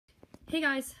Hey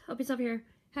guys, hope yourself here.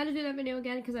 Had to do that video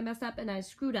again because I messed up and I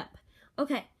screwed up.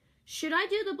 Okay, should I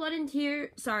do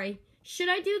the should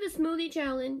I do the smoothie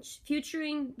challenge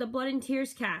featuring the Blood and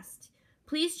Tears cast?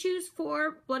 Please choose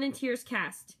 4 Blood and Tears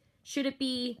cast. Should it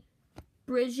be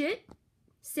Bridget,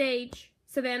 Sage,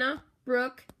 Savannah,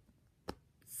 Brooke,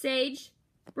 Sage,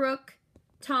 Brooke,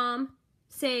 Tom,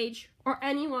 Sage, or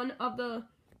any one of the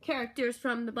characters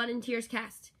from the Blood and Tears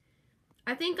cast?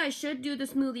 I think I should do the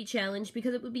smoothie challenge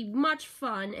because it would be much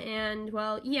fun and,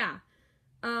 well, yeah.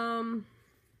 I've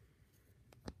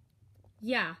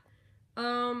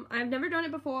never done it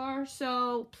before,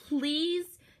 so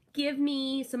please give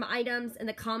me some items in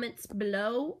the comments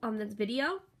below on this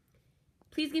video.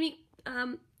 Please give me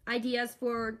ideas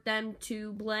for them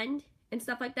to blend and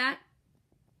stuff like that.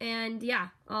 And yeah,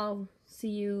 I'll see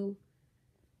you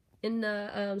in the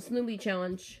smoothie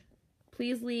challenge.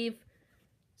 Please leave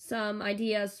some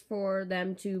ideas for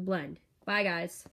them to blend. Bye, guys.